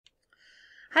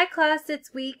Hi class,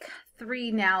 it's week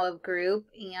 3 now of group,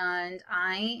 and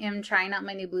I am trying out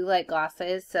my new blue light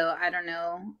glasses, so I don't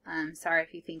know, sorry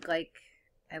if you think like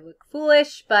I look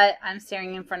foolish, but I'm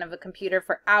staring in front of a computer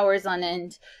for hours on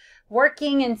end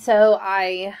working, and so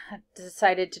I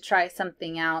decided to try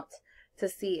something out to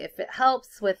see if it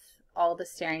helps with all the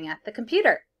staring at the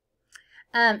computer.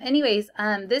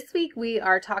 This week we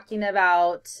are talking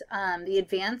about the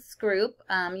advanced group.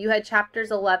 You had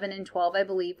chapters 11 and 12, I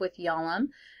believe, with Yalom.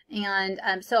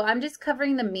 And so I'm just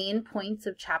covering the main points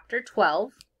of chapter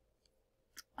 12.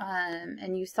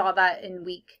 And you saw that in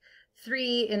week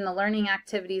 3 in the learning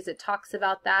activities. It talks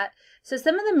about that. So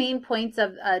some of the main points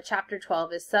of chapter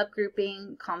 12 is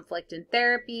subgrouping, conflict and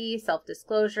therapy,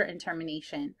 self-disclosure, and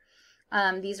termination.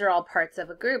 These are all parts of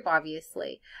a group,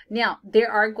 obviously. Now,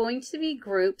 there are going to be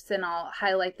groups, and I'll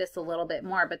highlight this a little bit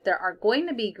more, but there are going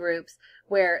to be groups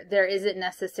where there isn't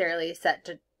necessarily set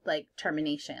to like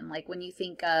termination. Like when you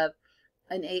think of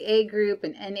an AA group,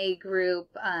 an NA group,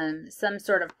 some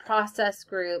sort of process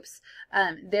groups,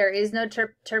 there is no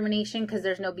termination because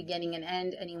there's no beginning and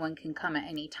end. Anyone can come at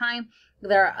any time.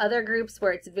 There are other groups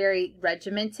where it's very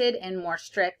regimented and more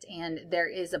strict, and there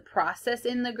is a process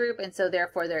in the group, and so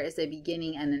therefore there is a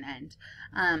beginning and an end.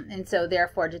 And so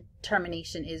therefore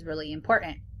determination is really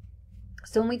important.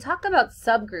 So when we talk about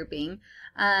subgrouping,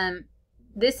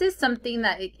 this is something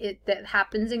that that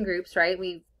happens in groups, right?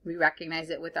 We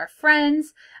recognize it with our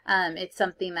friends. It's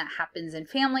something that happens in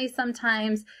families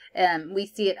sometimes. We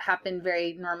see it happen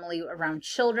very normally around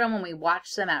children when we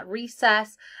watch them at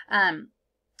recess.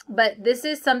 But this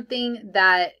is something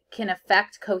that can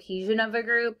affect cohesion of a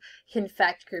group, can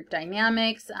affect group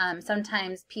dynamics.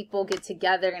 Sometimes people get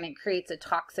together and it creates a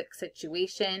toxic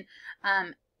situation.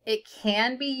 It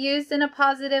can be used in a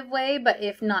positive way, but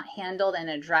if not handled and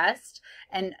addressed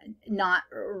and not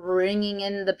bringing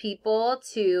in the people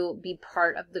to be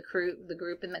part of the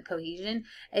group and the cohesion,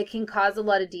 it can cause a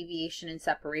lot of deviation and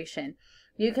separation.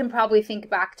 You can probably think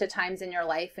back to times in your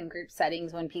life in group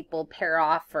settings when people pair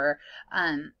off, or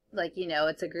like, you know,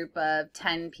 it's a group of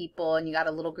 10 people and you got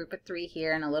a little group of 3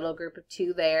 here and a little group of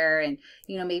 2 there, and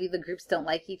you know, maybe the groups don't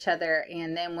like each other,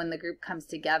 and then when the group comes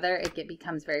together it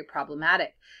becomes very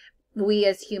problematic. We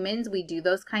as humans, we do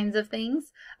those kinds of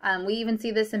things. We even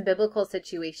see this in biblical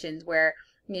situations where,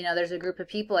 you know, there's a group of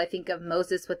people. I think of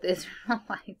Moses with the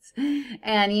Israelites,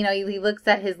 and you know, he looks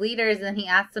at his leaders and he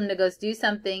asks them to go do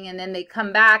something, and then they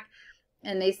come back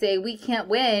and they say, we can't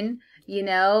win, you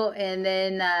know, and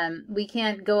then we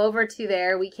can't go over to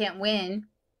there, we can't win.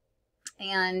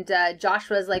 And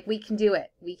Joshua's like, we can do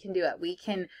it. We can do it. We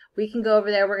can go over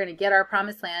there. We're going to get our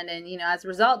promised land. And, you know, as a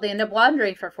result, they end up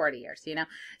wandering for 40 years, you know.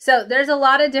 So there's a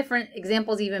lot of different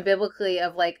examples, even biblically,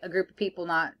 of like a group of people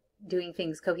not doing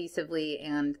things cohesively,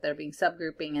 and they're being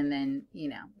subgrouping, and then, you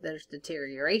know, there's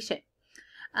deterioration.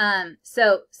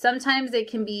 So sometimes it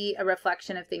can be a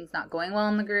reflection of things not going well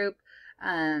in the group.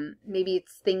 Maybe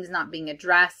it's things not being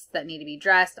addressed that need to be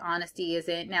addressed. Honesty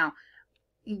isn't. Now,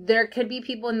 there could be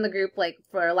people in the group, like,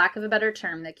 for lack of a better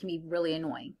term, that can be really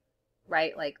annoying,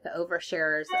 right? Like the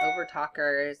oversharers, the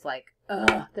overtalkers, like,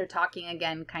 ugh, they're talking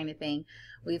again kind of thing.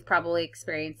 We've probably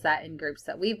experienced that in groups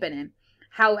that we've been in.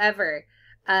 However,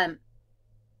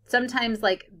 sometimes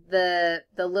like the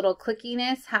little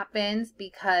clickiness happens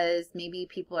because maybe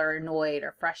people are annoyed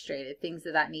or frustrated, things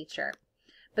of that nature.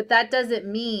 But that doesn't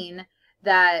mean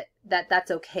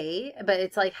that's okay. But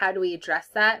it's like, how do we address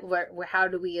that? How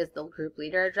do we as the group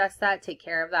leader address that, take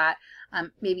care of that,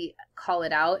 maybe call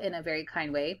it out in a very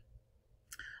kind way.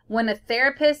 When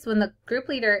the group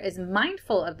leader is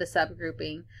mindful of the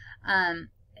subgrouping,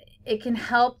 it can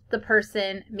help the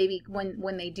person, maybe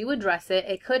when they do address it,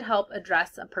 it could help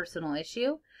address a personal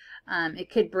issue. It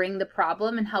could bring the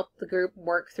problem and help the group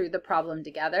work through the problem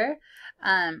together.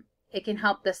 It can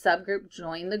help the subgroup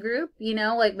join the group, you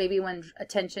know, like maybe when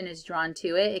attention is drawn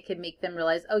to it, it could make them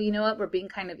realize, oh, you know what, we're being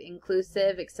kind of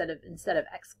inclusive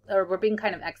we're being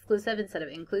kind of exclusive instead of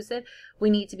inclusive. We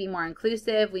need to be more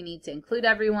inclusive. We need to include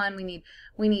everyone. We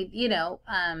need, you know,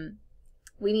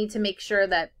 we need to make sure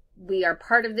that we are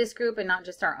part of this group and not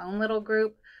just our own little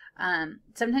group.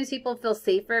 Sometimes people feel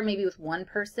safer maybe with one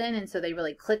person, and so they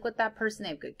really click with that person.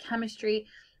 They have good chemistry.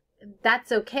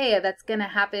 That's okay. That's going to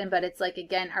happen. But it's like,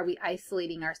 again, are we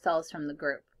isolating ourselves from the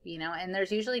group? You know, and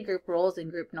there's usually group rules and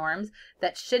group norms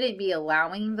that shouldn't be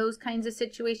allowing those kinds of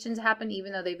situations to happen,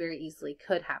 even though they very easily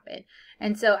could happen.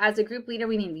 And so as a group leader,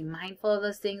 we need to be mindful of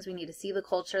those things. We need to see the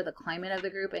culture, the climate of the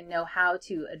group, and know how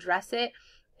to address it.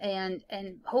 And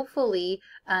hopefully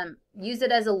use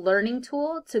it as a learning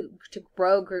tool to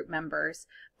grow group members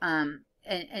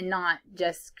and not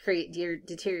just create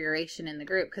deterioration in the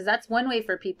group, because that's one way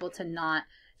for people to not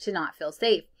feel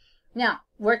safe. Now,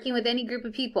 working with any group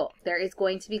of people, there is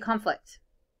going to be conflict,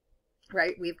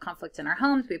 right? We have conflict in our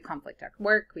homes, we have conflict at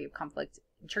work, we have conflict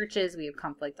in churches, we have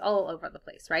conflict all over the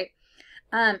place, right?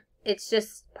 It's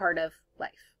just part of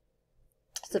life.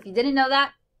 So if you didn't know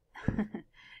that,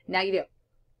 now you do.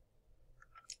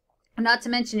 Not to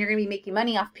mention you're going to be making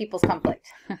money off people's conflict.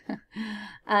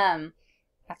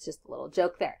 That's just a little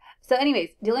joke there. So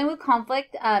anyways, dealing with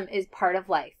conflict is part of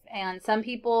life. And some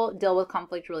people deal with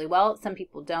conflict really well. Some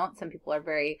people don't. Some people are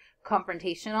very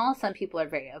confrontational. Some people are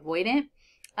very avoidant.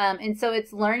 And so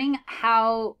it's learning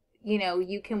how, you know,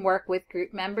 you can work with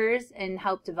group members and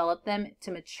help develop them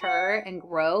to mature and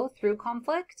grow through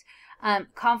conflict.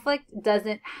 Conflict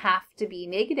doesn't have to be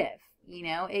negative. You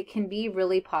know, it can be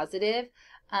really positive.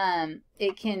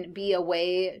 It can be a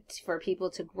way for people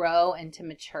to grow and to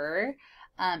mature.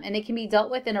 And it can be dealt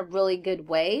with in a really good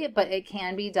way, but it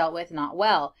can be dealt with not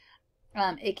well.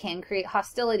 It can create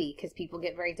hostility because people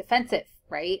get very defensive,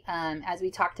 right? As we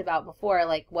talked about before,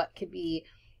 like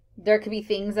there could be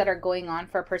things that are going on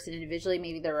for a person individually.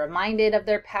 Maybe they're reminded of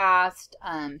their past.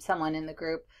 Someone in the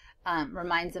group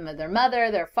reminds them of their mother,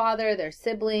 their father, their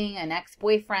sibling, an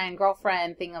ex-boyfriend,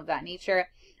 girlfriend, thing of that nature.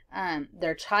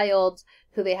 Their child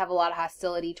who they have a lot of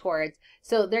hostility towards.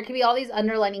 So there could be all these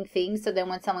underlining things. So then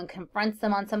when someone confronts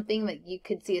them on something, that you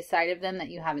could see a side of them that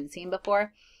you haven't seen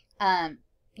before.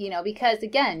 You know, because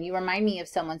again, you remind me of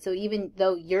someone. So even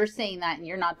though you're saying that and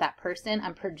you're not that person,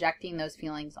 I'm projecting those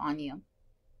feelings on you.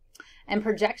 And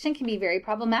projection can be very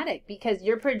problematic because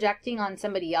you're projecting on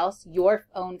somebody else your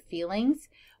own feelings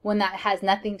when that has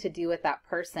nothing to do with that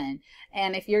person.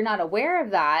 And if you're not aware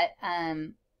of that,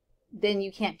 then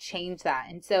you can't change that.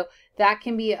 And so that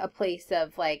can be a place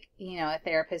of, like, you know, a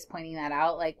therapist pointing that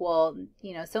out, like, well,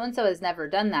 you know, so-and-so has never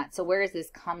done that. So where is this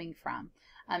coming from?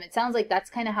 It sounds like that's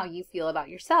kind of how you feel about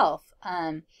yourself.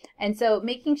 And so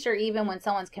making sure even when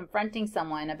someone's confronting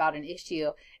someone about an issue,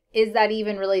 is that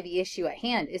even really the issue at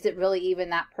hand? Is it really even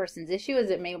that person's issue? Is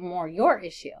it maybe more your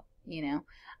issue? You know?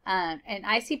 And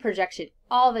I see projection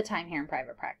all the time here in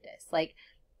private practice. Like,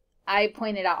 I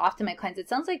pointed out often to my clients, it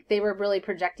sounds like they were really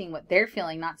projecting what they're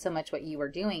feeling, not so much what you were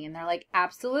doing. And they're like,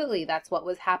 absolutely, that's what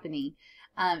was happening.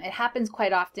 It happens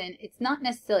quite often. It's not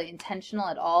necessarily intentional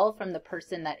at all from the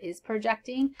person that is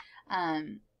projecting.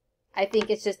 I think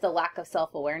it's just the lack of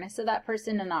self-awareness of that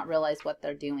person to not realize what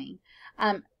they're doing.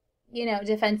 You know,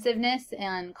 defensiveness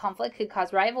and conflict could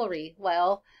cause rivalry.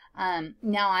 Well,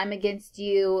 now I'm against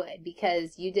you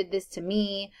because you did this to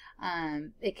me.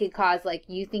 It could cause, like,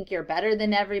 you think you're better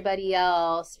than everybody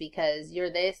else because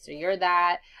you're this or you're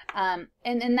that.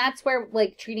 And that's where,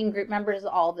 like, treating group members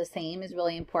all the same is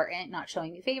really important, not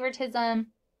showing favoritism.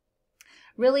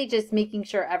 Really just making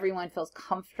sure everyone feels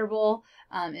comfortable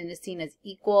and is seen as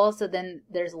equal. So then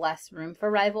there's less room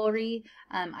for rivalry.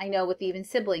 I know with even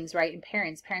siblings, right, and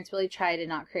parents really try to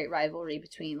not create rivalry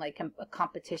between, like, a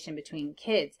competition between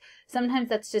kids. Sometimes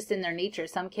that's just in their nature.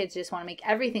 Some kids just want to make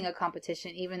everything a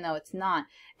competition, even though it's not.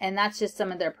 And that's just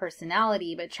some of their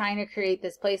personality. But trying to create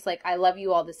this place like, I love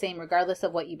you all the same, regardless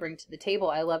of what you bring to the table.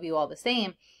 I love you all the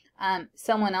same.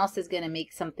 Someone else is going to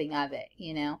make something of it,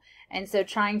 you know? And so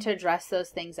trying to address those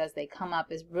things as they come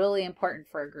up is really important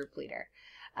for a group leader.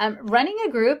 Running a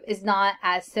group is not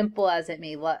as simple as it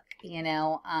may look, you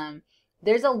know?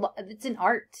 It's an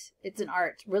art. It's an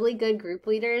art. Really good group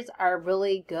leaders are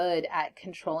really good at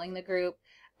controlling the group.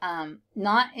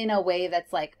 Not in a way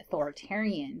that's like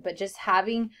authoritarian, but just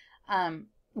having,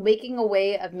 making a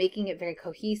way of making it very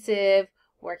cohesive,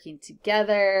 working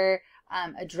together,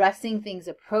 addressing things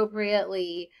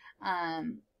appropriately,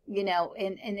 you know,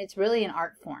 and it's really an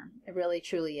art form. It really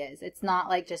truly is. It's not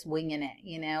like just winging it,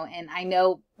 you know, and I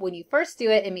know when you first do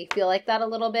it, it may feel like that a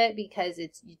little bit because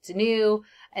it's new.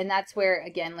 And that's where,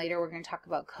 again, later we're going to talk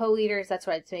about co-leaders. That's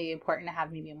why it's maybe important to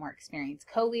have maybe a more experienced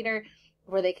co-leader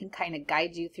where they can kind of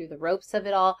guide you through the ropes of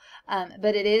it all.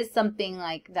 But it is something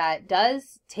like that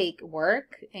does take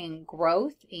work and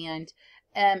growth and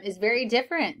is very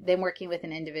different than working with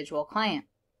an individual client.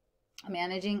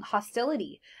 Managing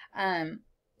hostility.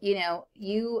 You know,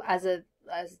 you as the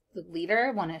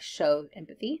leader want to show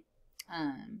empathy,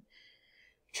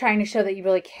 trying to show that you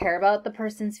really care about the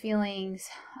person's feelings.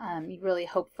 You really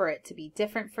hope for it to be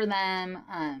different for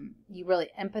them. You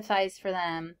really empathize for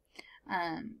them.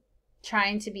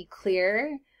 Trying to be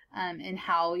clear in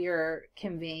how you're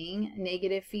conveying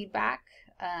negative feedback.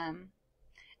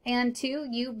 And two,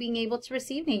 you being able to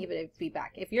receive negative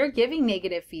feedback. If you're giving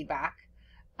negative feedback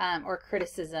or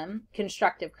criticism,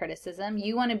 constructive criticism,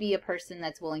 you want to be a person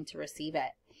that's willing to receive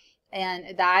it.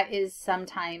 And that is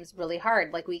sometimes really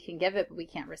hard. Like, we can give it, but we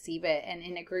can't receive it. And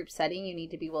in a group setting, you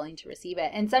need to be willing to receive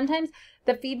it. And sometimes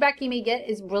the feedback you may get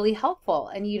is really helpful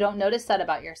and you don't notice that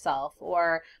about yourself,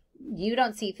 or you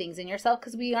don't see things in yourself,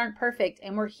 because we aren't perfect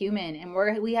and we're human and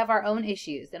we have our own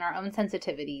issues and our own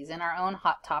sensitivities and our own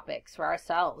hot topics for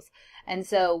ourselves. And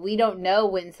so we don't know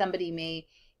when somebody may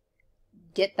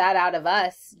get that out of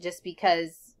us just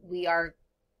because we are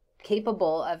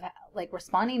capable of like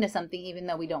responding to something even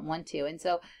though we don't want to. And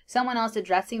so someone else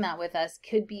addressing that with us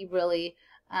could be really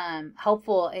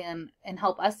helpful and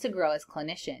help us to grow as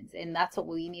clinicians. And that's what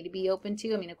we need to be open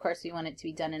to. I mean, of course, we want it to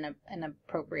be done in an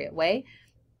appropriate way.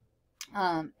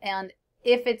 And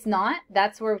if it's not,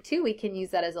 that's where too we can use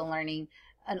that as a learning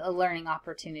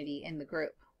opportunity in the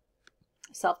group.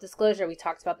 Self-disclosure, we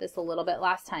talked about this a little bit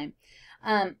last time.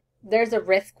 There's a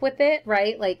risk with it,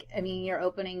 right? Like, I mean, you're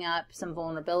opening up some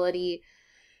vulnerability.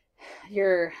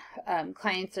 Your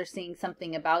clients are seeing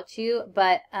something about you,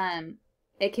 but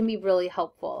it can be really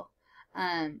helpful.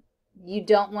 You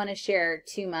don't want to share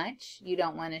too much. You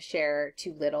don't want to share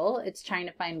too little. It's trying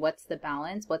to find what's the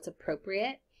balance, what's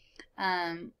appropriate.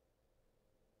 You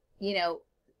know,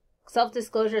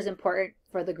 self-disclosure is important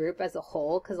for the group as a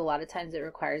whole, because a lot of times it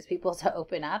requires people to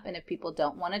open up, and if people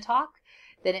don't want to talk,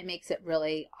 then it makes it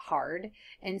really hard.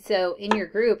 And so in your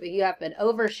group, if you have an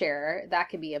oversharer, that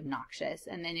can be obnoxious.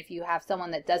 And then if you have someone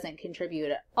that doesn't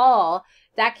contribute at all,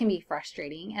 that can be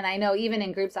frustrating. And I know even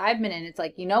in groups I've been in, it's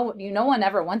like, no one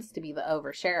ever wants to be the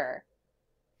oversharer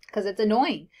because it's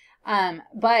annoying.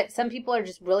 But some people are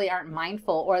just really aren't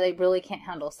mindful, or they really can't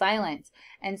handle silence.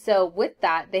 And so with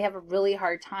that, they have a really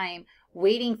hard time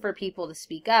waiting for people to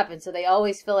speak up. And so they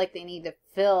always feel like they need to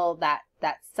fill that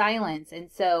silence.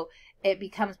 And so it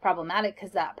becomes problematic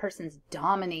because that person's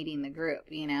dominating the group,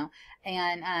 you know,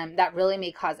 and that really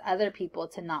may cause other people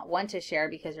to not want to share,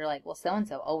 because you're like, well,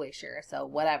 so-and-so always shares, so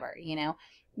whatever, you know.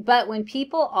 But when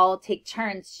people all take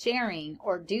turns sharing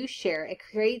or do share, it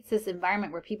creates this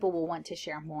environment where people will want to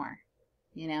share more,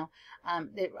 you know.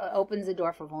 It opens the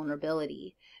door for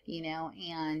vulnerability, you know,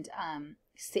 and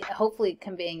hopefully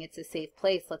conveying it's a safe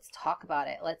place. Let's talk about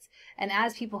it. And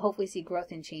as people hopefully see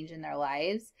growth and change in their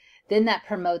lives, then that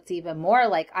promotes even more,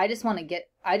 like, I just want to get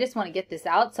this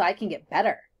out so I can get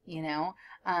better, you know.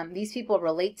 These people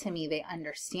relate to me, they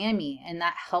understand me, and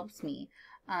that helps me.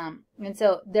 And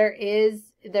so there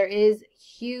is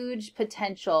huge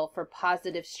potential for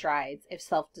positive strides if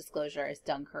self-disclosure is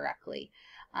done correctly.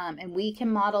 And we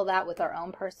can model that with our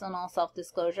own personal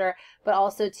self-disclosure, but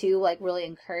also too, like, really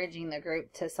encouraging the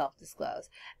group to self-disclose.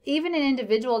 Even in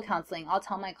individual counseling, I'll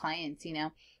tell my clients, you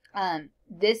know,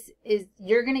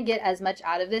 you're going to get as much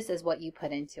out of this as what you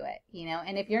put into it, you know.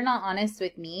 And if you're not honest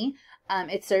with me,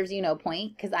 it serves you no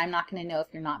point, because I'm not going to know if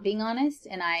you're not being honest.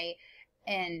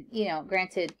 And you know,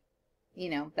 granted, you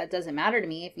know, that doesn't matter to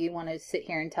me. If you want to sit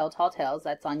here and tell tall tales,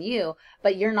 that's on you,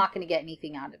 but you're not going to get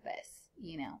anything out of this,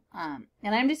 you know.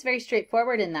 And I'm just very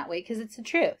straightforward in that way, because it's the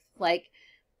truth. Like,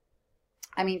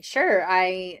 I mean, sure,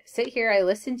 I sit here, I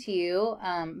listen to you,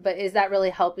 but is that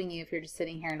really helping you if you're just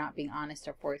sitting here not being honest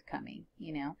or forthcoming,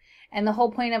 you know? And the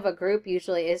whole point of a group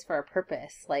usually is for a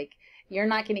purpose. Like, you're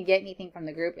not going to get anything from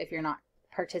the group if you're not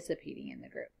participating in the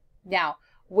group. Now,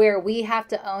 where we have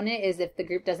to own it is if the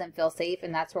group doesn't feel safe,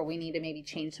 and that's where we need to maybe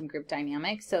change some group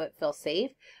dynamics so it feels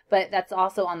safe. But that's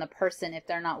also on the person if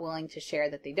they're not willing to share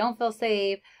that they don't feel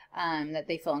safe, that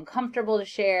they feel uncomfortable to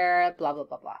share, blah, blah,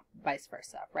 blah, blah, vice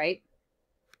versa, right?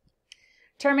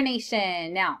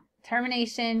 Termination. Now,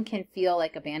 termination can feel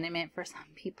like abandonment for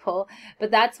some people,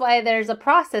 but that's why there's a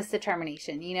process to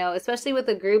termination, you know, especially with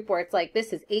a group where it's like,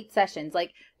 this is 8 sessions,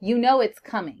 like, you know, it's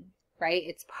coming, right?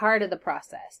 It's part of the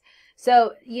process.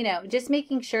 So, you know, just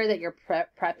making sure that you're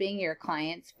prepping your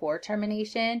clients for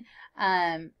termination,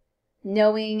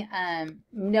 knowing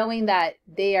that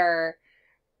they're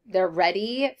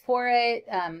ready for it,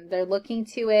 they're looking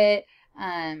to it,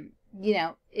 you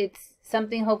know, it's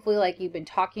something hopefully like you've been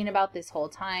talking about this whole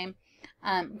time.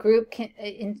 Group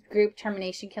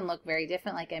termination can look very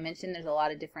different. Like I mentioned, there's a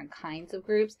lot of different kinds of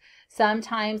groups.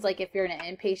 Sometimes, like if you're in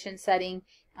an inpatient setting,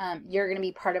 you're going to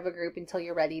be part of a group until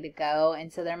you're ready to go.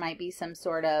 And so there might be some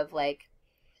sort of like,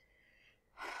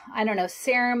 I don't know,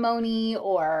 ceremony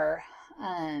or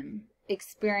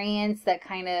experience that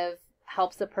kind of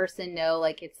helps a person know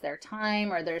like it's their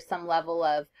time, or there's some level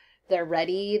of they're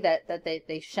ready that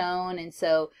they've shown. And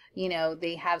so, you know,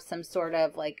 they have some sort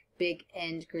of like big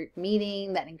end group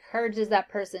meeting that encourages that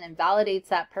person and validates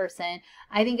that person.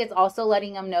 I think it's also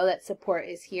letting them know that support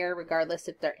is here regardless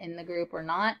if they're in the group or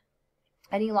not.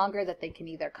 any longer, that they can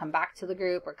either come back to the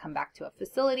group or come back to a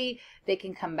facility. They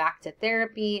can come back to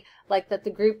therapy, like that the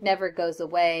group never goes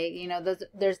away. You know,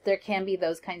 there can be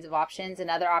those kinds of options. And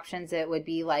other options, it would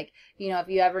be like, you know, if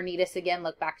you ever need us again,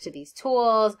 look back to these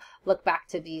tools, look back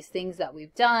to these things that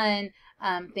we've done,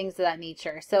 things of that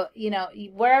nature. So, you know,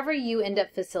 wherever you end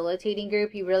up facilitating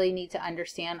group, you really need to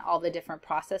understand all the different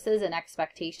processes and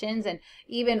expectations, and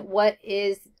even what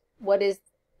is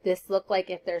this look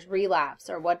like if there's relapse,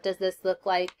 or what does this look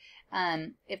like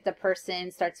if the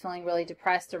person starts feeling really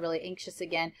depressed or really anxious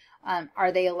again.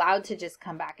 Are they allowed to just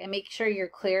come back? And make sure you're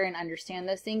clear and understand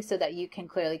those things so that you can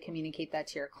clearly communicate that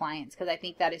to your clients, because I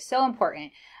think that is so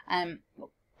important.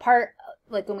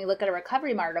 Like when we look at a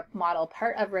recovery model,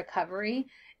 part of recovery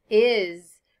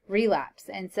is relapse.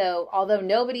 And so although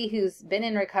nobody who's been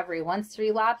in recovery wants to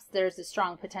relapse, there's a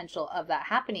strong potential of that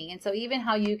happening. And so even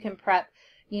how you can prep,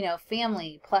 you know,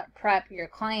 family, prep your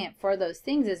client for those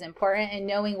things is important, and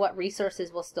knowing what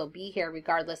resources will still be here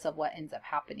regardless of what ends up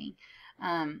happening.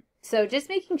 So just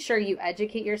making sure you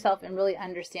educate yourself and really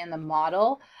understand the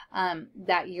model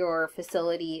that your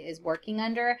facility is working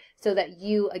under, so that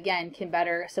you, again, can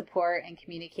better support and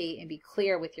communicate and be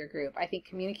clear with your group. I think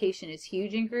communication is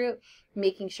huge in group,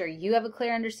 making sure you have a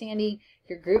clear understanding,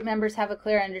 your group members have a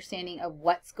clear understanding of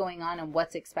what's going on and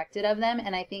what's expected of them.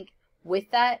 And I think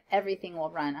with that, everything will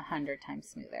run 100 times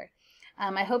smoother.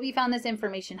 I hope you found this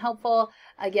information helpful.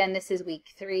 Again, this is week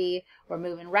 3. We're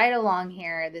moving right along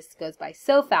here. This goes by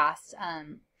so fast.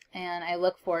 And I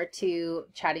look forward to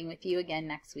chatting with you again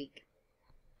next week.